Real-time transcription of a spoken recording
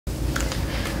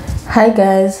Hi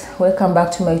guys, welcome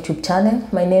back to my YouTube channel.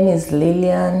 My name is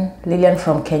Lillian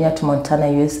from Kenya to Montana,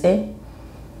 USA.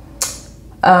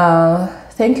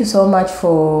 Thank you so much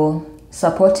for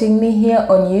supporting me here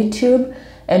on YouTube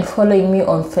and following me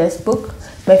on Facebook.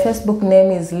 My Facebook name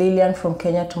is Lillian from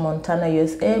Kenya to Montana,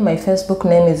 USA. My Facebook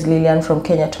name is Lillian from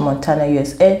Kenya to Montana,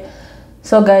 USA.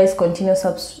 So guys, continue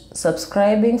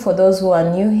subscribing for those who are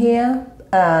new here,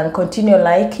 and continue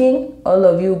liking. All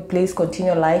of you, please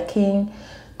continue liking.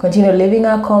 Continue leaving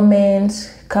a comment,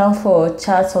 come for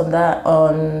chats on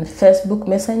Facebook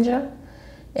Messenger,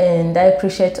 and I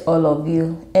appreciate all of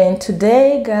you. And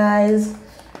today, guys,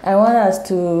 I want us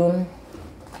to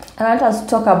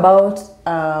talk about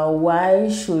why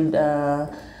you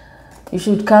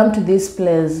should come to this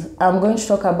place. I'm going to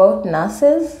talk about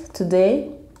nurses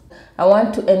today. I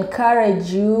want to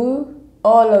encourage you,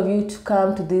 all of you, to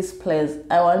come to this place.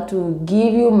 I want to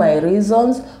give you my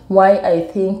reasons why I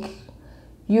think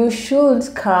you should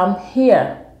come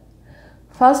here.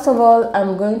 First of all,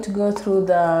 I'm going to go through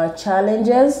the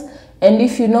challenges, and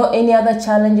if you know any other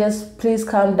challenges, please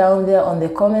come down there on the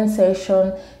comment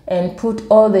section and put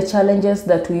all the challenges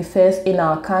that we face in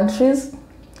our countries,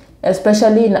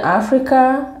 especially in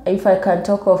Africa. If I can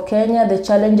talk of Kenya, the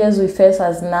challenges we face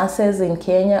as nurses in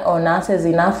Kenya or nurses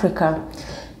in Africa.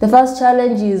 The first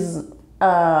challenge is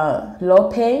low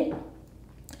pay.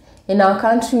 In our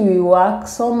country, we work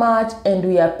so much and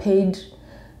we are paid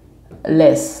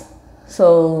less.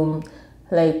 So,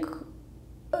 like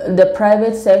the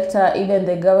private sector, even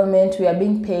the government, we are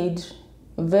being paid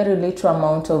very little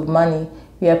amount of money.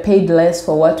 We are paid less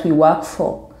for what we work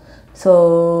for.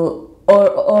 So,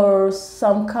 or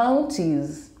some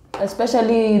counties,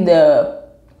 especially the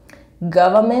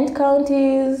government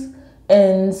counties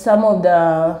and some of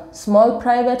the small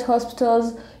private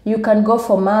hospitals, you can go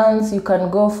for months, you can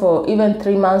go for even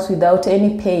 3 months without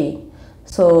any pay.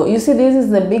 So you see, this is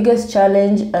the biggest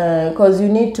challenge because you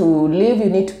need to live,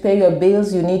 you need to pay your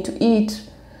bills, you need to eat.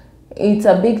 It's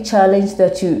a big challenge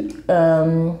that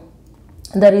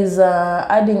is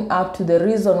adding up to the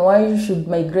reason why you should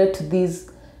migrate to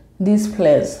this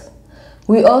place.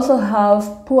 We also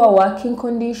have poor working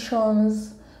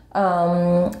conditions.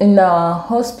 In our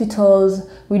hospitals,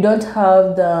 we don't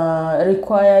have the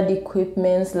required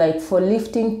equipments, like for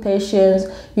lifting patients.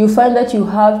 You find that you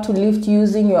have to lift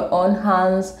using your own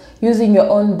hands, using your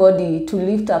own body to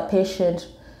lift a patient.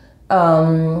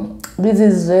 This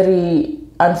is very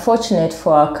unfortunate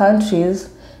for our countries,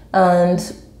 and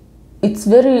it's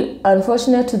very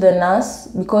unfortunate to the nurse,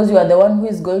 because you are the one who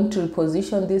is going to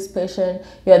reposition this patient.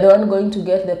 You are the one going to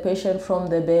get the patient from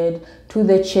the bed to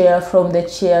the chair, from the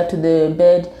chair to the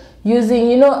bed,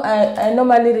 using, I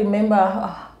normally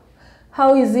remember,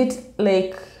 how is it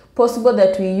like possible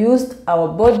that we used our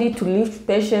body to lift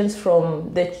patients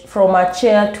from a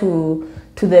chair to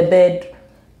the bed?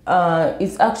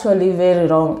 It's actually very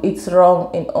wrong. It's wrong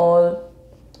in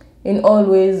all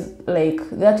ways. Like,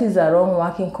 that is a wrong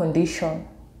working condition.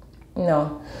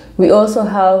 We also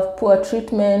have poor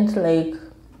treatment, like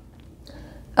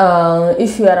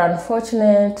if you are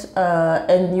unfortunate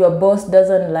and your boss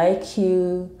doesn't like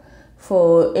you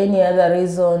for any other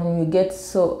reason, you get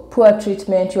so poor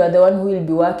treatment. You are the one who will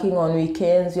be working on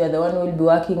weekends, you are the one who will be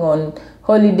working on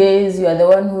holidays, you are the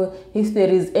one who, if there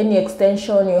is any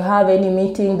extension, you have any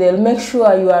meeting, they'll make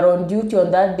sure you are on duty on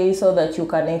that day so that you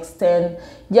can extend.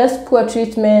 Just poor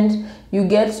treatment. You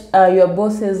get your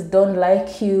bosses don't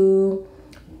like you.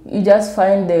 You just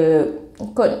find the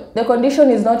condition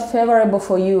is not favorable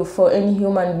for you, for any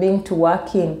human being to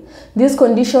work in. These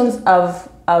conditions,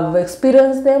 I've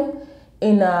experienced them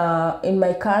in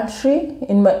my country,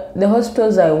 in the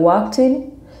hospitals I worked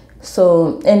in.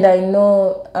 So, and I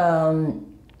know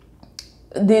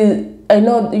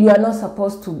you are not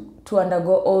supposed to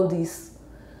undergo all this.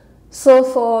 So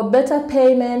for better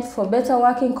payment, for better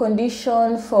working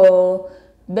condition, for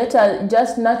better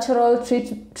just natural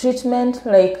treatment,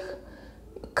 like,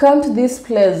 come to this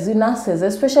place, the nurses.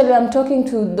 Especially I'm talking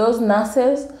to those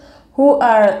nurses who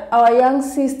are our young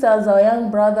sisters, our young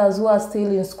brothers who are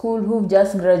still in school, who've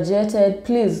just graduated.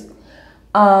 Please,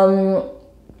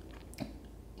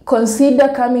 consider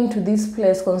coming to this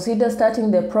place, consider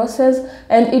starting the process.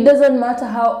 And it doesn't matter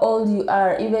how old you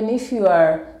are, even if you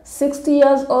are 60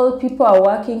 years old, people are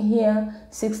working here.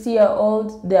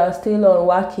 60-year-old, they are still on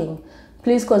working.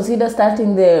 Please consider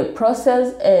starting the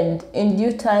process, and in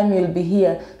due time you'll be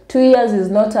here. 2 years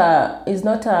is not a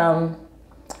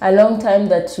long time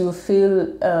that you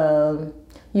feel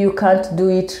you can't do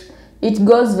it. It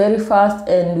goes very fast,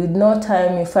 and with no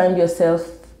time you find yourself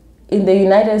in the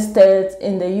United States,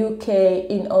 in the UK,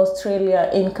 in Australia,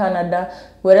 in Canada,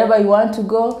 wherever you want to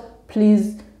go.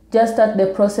 Please Just start the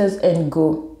process and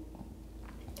go.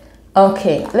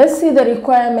 Okay, let's see the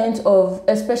requirement of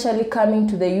especially coming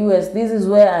to the US. This is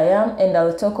where I am, and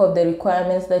I'll talk of the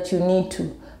requirements that you need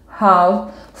to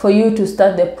have for you to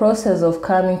start the process of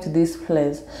coming to this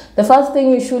place. The first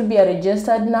thing, you should be a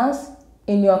registered nurse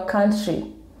in your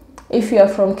country. If you are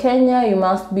from Kenya, you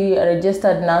must be a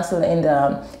registered nurse, and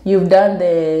you've done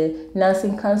the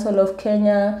Nursing Council of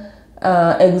Kenya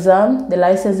exam, the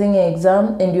licensing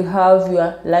exam, and you have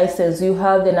your license, you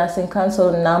have the Nursing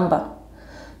Council number.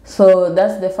 So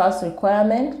that's the first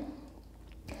requirement.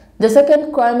 The second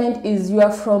requirement is you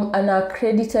are from an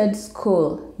accredited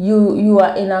school. You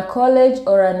are in a college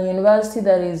or an university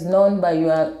that is known by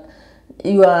your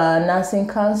nursing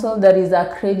council, that is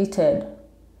accredited.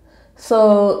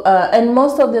 So and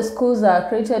most of the schools are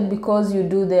accredited because you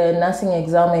do the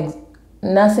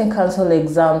nursing council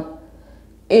exam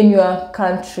in your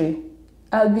country.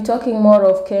 I'll be talking more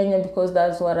of Kenya because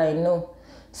that's what I know.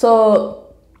 So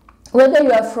whether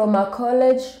you are from a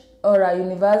college or a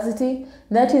university,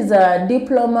 that is a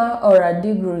diploma or a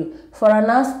degree. For a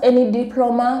nurse, any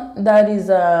diploma, that is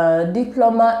a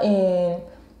diploma in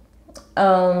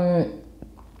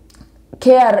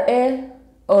KRA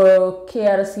or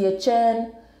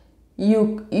KRCHN,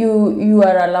 you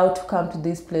are allowed to come to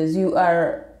this place. You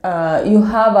have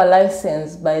a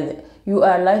license you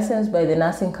are licensed by the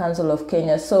Nursing Council of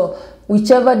Kenya. So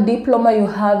whichever diploma you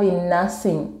have in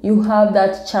nursing, you have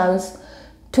that chance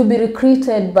to be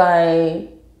recruited by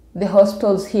the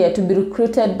hospitals here, to be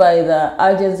recruited by the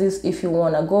agencies if you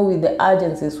want to go with the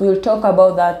agencies. We'll talk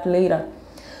about that later.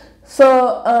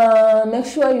 So make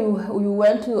sure you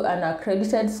went to an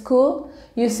accredited school.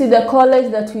 You see the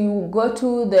college that we go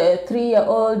to, the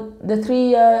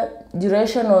 3-year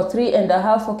duration or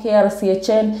 3.5 for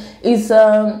KRCHN is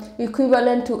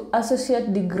equivalent to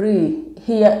associate degree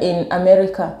here in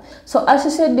America. So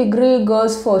associate degree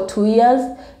goes for 2 years,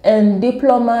 and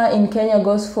diploma in Kenya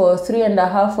goes for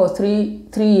 3.5 or 3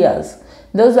 years.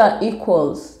 Those are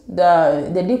equals.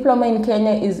 The diploma in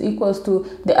Kenya is equals to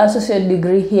the associate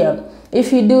degree here.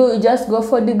 If you do just go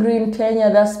for degree in Kenya,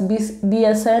 that's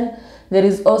BSN. There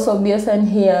is also BSN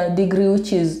here, degree,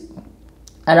 which is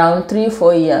around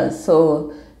 3-4 years.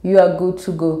 So you are good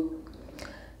to go.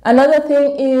 Another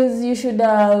thing is you should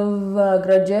have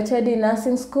graduated in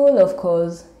nursing school. Of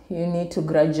course, you need to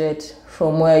graduate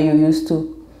from where you used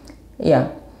to, you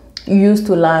used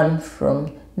to learn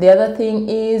from. The other thing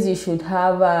is you should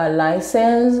have a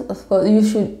license. Of course, you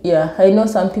should, I know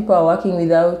some people are working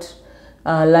without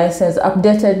license,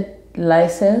 updated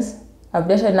license,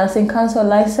 updated Nursing Council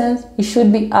license. You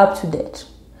should be up to date.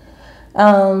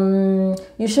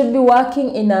 You should be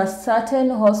working in a certain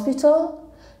hospital.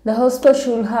 The hospital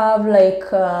should have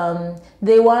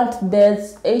they want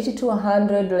beds 80 to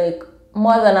 100, like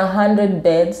more than 100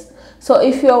 beds. So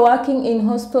if you're working in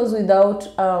hospitals without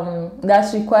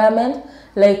that requirement,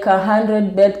 like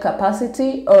 100 bed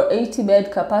capacity or 80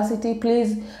 bed capacity,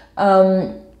 please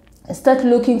start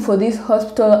looking for this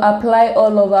hospital. Apply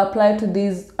all over, apply to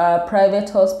these private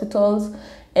hospitals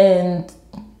and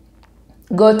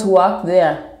go to work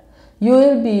there.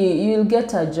 You'll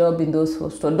get a job in those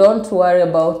hospitals. Don't worry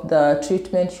about the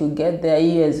treatment you get there.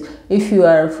 Yes, if you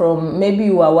are from, maybe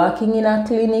you are working in a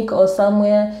clinic or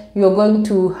somewhere, you're going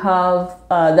to have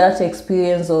that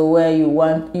experience, or where you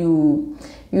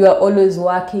are always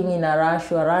working in a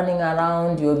rush, you are running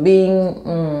around, you're being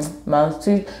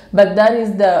maltreated. But that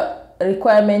is the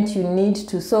requirement you need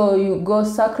to. So you go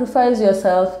sacrifice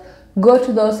yourself, go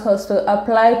to those hospitals,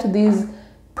 apply to these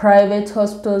private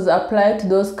hospitals, apply to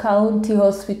those county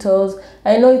hospitals.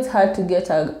 I know it's hard to get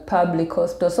a public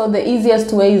hospital, so the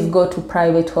easiest way is go to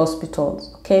private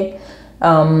hospitals. Okay.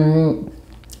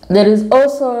 There is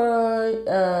also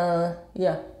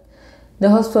the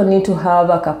hospital need to have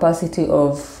a capacity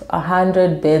of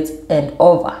 100 beds and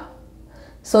over.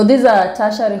 So these are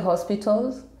tertiary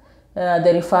hospitals,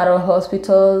 the referral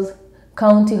hospitals,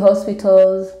 county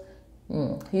hospitals.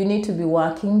 You need to be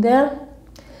working there.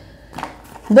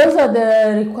 Those are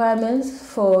the requirements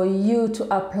for you to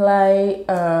apply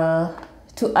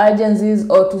to agencies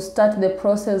or to start the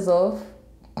process of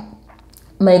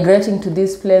migrating to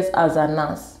this place as a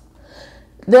nurse.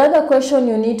 The other question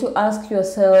you need to ask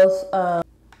yourself,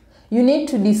 you need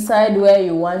to decide where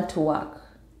you want to work.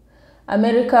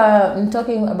 America, I'm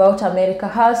talking about America,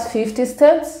 has 50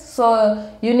 states, so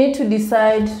you need to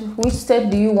decide which state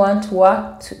do you want to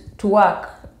work.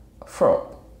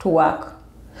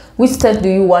 Which state do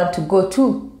you want to go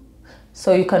to,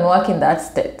 so you can work in that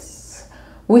state.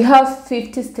 We have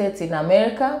 50 states in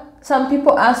America. Some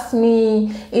people ask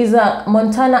me, is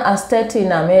Montana a state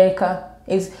in America?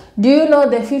 is, do you know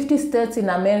the 50 states in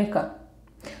America?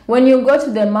 When you go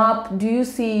to the map, do you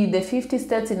see the 50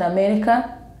 states in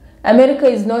America? America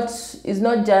is not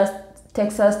just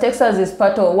Texas. Texas is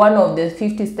part of one of the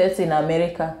 50 states in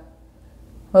America.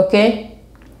 Okay?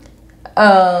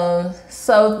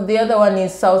 The other one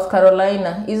is South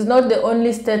Carolina. It's not the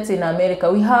only states in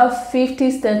America. We have 50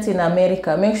 states in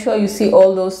America. Make sure you see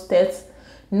all those states,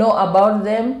 know about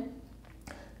them.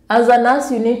 As a nurse,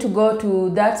 you need to go to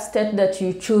that state that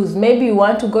you choose. Maybe you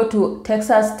want to go to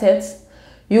Texas states.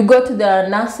 You go to the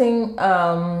nursing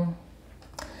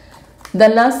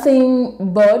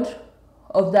board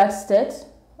of that state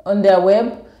on their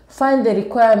web. Find the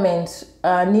requirements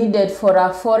needed for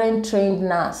a foreign trained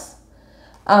nurse.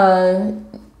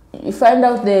 You find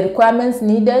out the requirements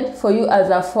needed for you as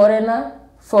a foreigner,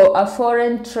 for a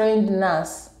foreign trained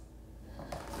nurse.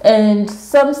 And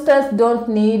some states don't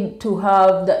need to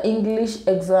have the English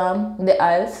exam, the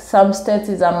IELTS. Some states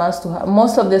is a must to have.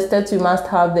 Most of the states you must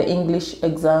have the English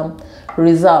exam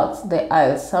results, the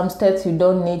IELTS. Some states you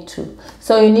don't need to.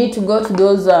 So you need to go to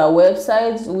those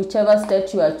websites, whichever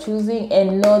state you are choosing,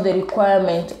 and know the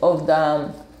requirement of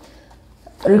the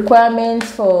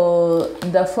requirements for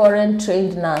the foreign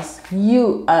trained nurse.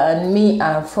 You and me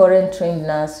are foreign trained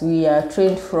nurse. We are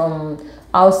trained from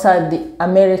outside the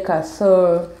America,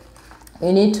 so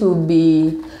you need to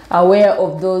be aware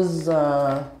of those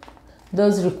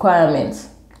requirements.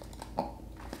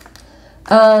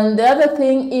 And the other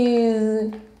thing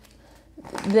is,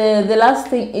 the last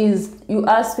thing is, you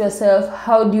ask yourself,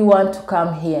 how do you want to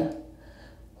come here?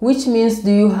 Which means,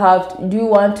 do you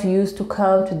want to use to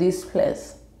come to this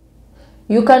place?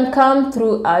 You can come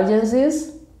through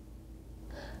agencies.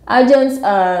 Agents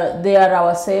they are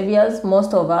our saviors,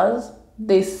 most of us.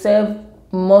 They save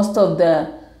most of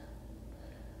the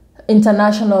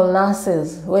international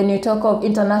nurses. When you talk of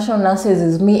international nurses,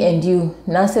 is me and you.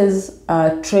 Nurses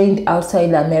are trained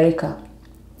outside America.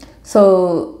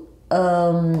 So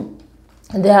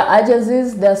there are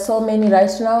agencies, there are so many right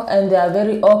now, and they are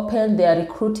very open. They are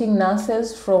recruiting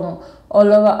nurses from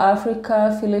all over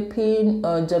Africa, Philippines,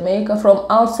 Jamaica, from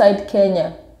outside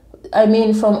Kenya. I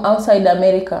mean from outside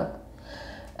America.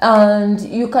 And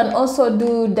you can also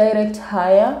do direct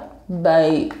hire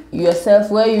by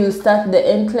yourself, where you start the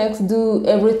NCLEX, do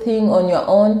everything on your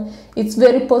own. It's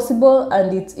very possible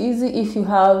and it's easy if you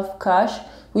have cash.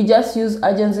 We just use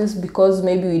agencies because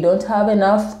maybe we don't have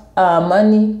enough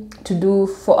money to do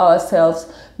for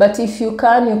ourselves. But if you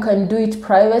can do it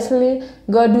privately.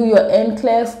 Go do your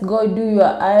NCLEX, go do your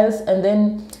IELTS, and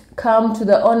then come to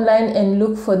the online and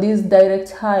look for this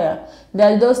direct hire.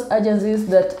 There are those agencies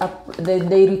that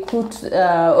they recruit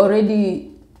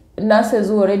already nurses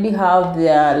who already have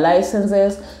their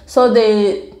licenses. So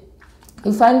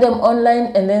you find them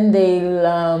online, and then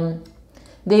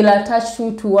they'll attach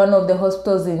you to one of the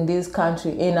hospitals in this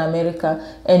country, in America,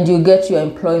 and you get your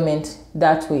employment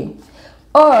that way.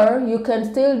 Or you can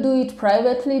still do it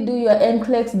privately, do your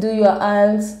NCLEX, do your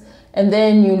IELTS, and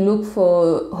then you look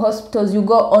for hospitals. You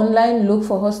go online, look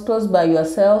for hospitals by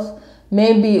yourself.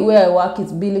 Maybe where I work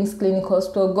is Billings Clinic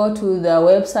Hospital. Go to their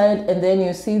website, and then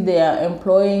you see they are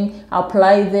employing.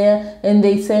 Apply there, and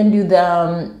they send you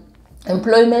the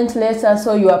employment letter.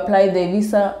 So you apply the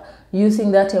visa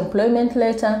using that employment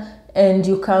letter, and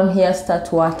you come here,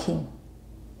 start working.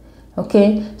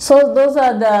 Okay, so those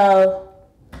are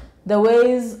the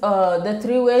ways, the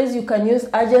 3 ways you can use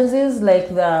agencies, like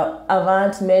the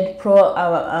Avant, MedPro,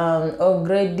 or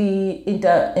Grady,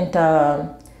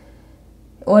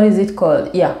 what is it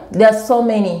called? Yeah, there are so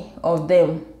many of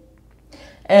them.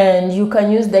 And you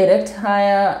can use direct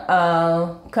hire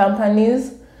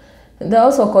companies. They're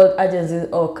also called agencies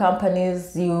or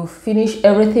companies. You finish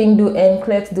everything, do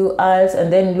NCLEX, do IELTS,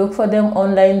 and then look for them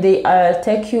online. They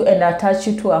take you and attach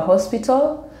you to a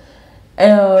hospital.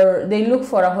 Or they look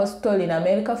for a hospital in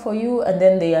America for you, and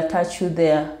then they attach you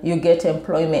there. You get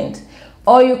employment.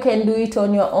 Or you can do it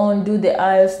on your own, do the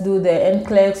IELTS, do the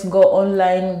NCLEX, go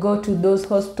online, go to those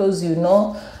hospitals you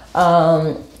know.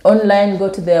 Online, go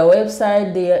to their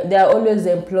website. They are always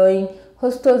employing.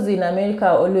 Hospitals in America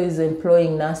are always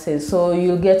employing nurses. So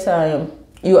you get,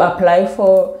 you apply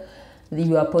for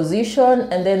your position,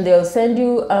 and then they'll send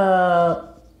you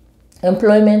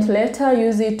employment letter.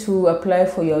 Use it to apply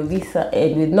for your visa,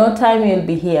 and with no time you'll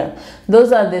be here.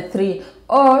 Those are the 3.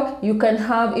 Or you can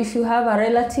have, if you have a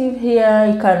relative here,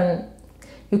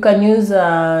 you can use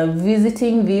a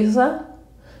visiting visa.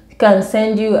 You can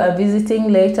send you a visiting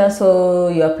letter, so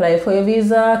you apply for your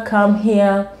visa, come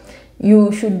here.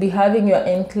 You should be having your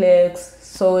NCLEX.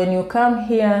 So when you come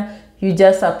here, you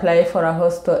just apply for a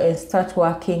hostel and start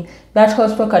working. That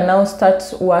hostel can now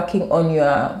start working on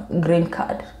your green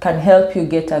card, can help you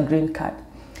get a green card.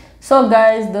 So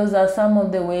guys, those are some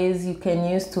of the ways you can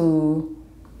use to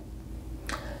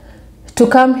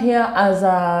come here as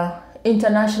a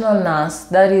international nurse.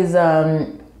 That is a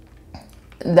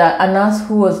nurse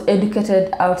who was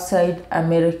educated outside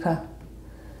America.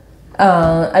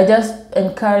 I just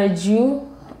encourage you,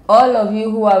 all of you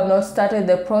who have not started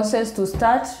the process, to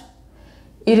start.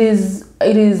 It is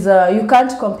you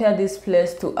can't compare this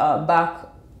place to back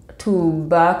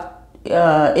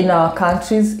in our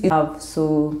countries.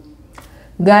 So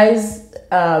guys,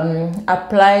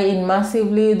 apply in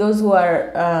massively. Those who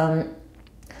are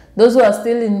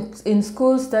still in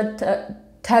school, start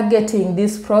targeting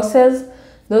this process.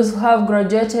 Those who have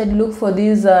graduated, look for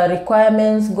these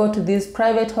requirements, go to these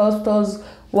private hostels,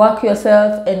 work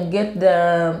yourself and get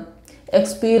the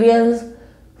experience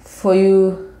for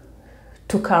you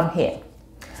to come here.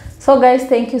 So guys,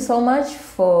 thank you so much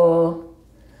for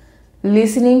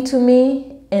listening to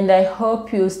me, and I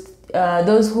hope you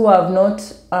those who have not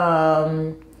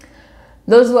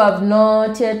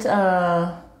yet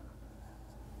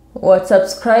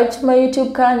subscribed to my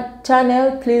YouTube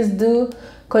channel, please do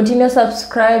continue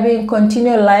subscribing,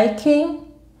 continue liking.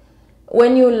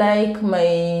 When you like,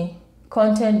 my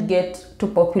content get to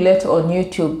populate on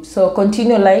YouTube. So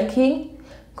continue liking,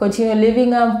 continue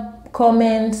leaving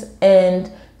comments,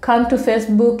 and come to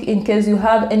Facebook in case you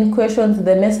have any questions in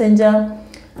the messenger.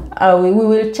 We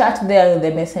will chat there in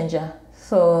the messenger.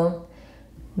 So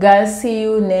guys, see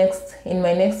you in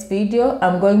my next video.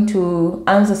 I'm going to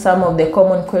answer some of the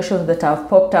common questions that have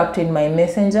popped up in my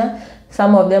messenger.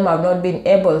 Some of them I've not been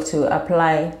able to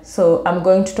apply, so I'm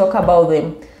going to talk about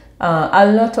them.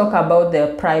 I'll not talk about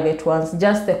the private ones,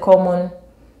 just the common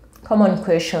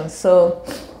questions. So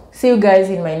see you guys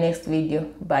in my next video.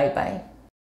 Bye bye.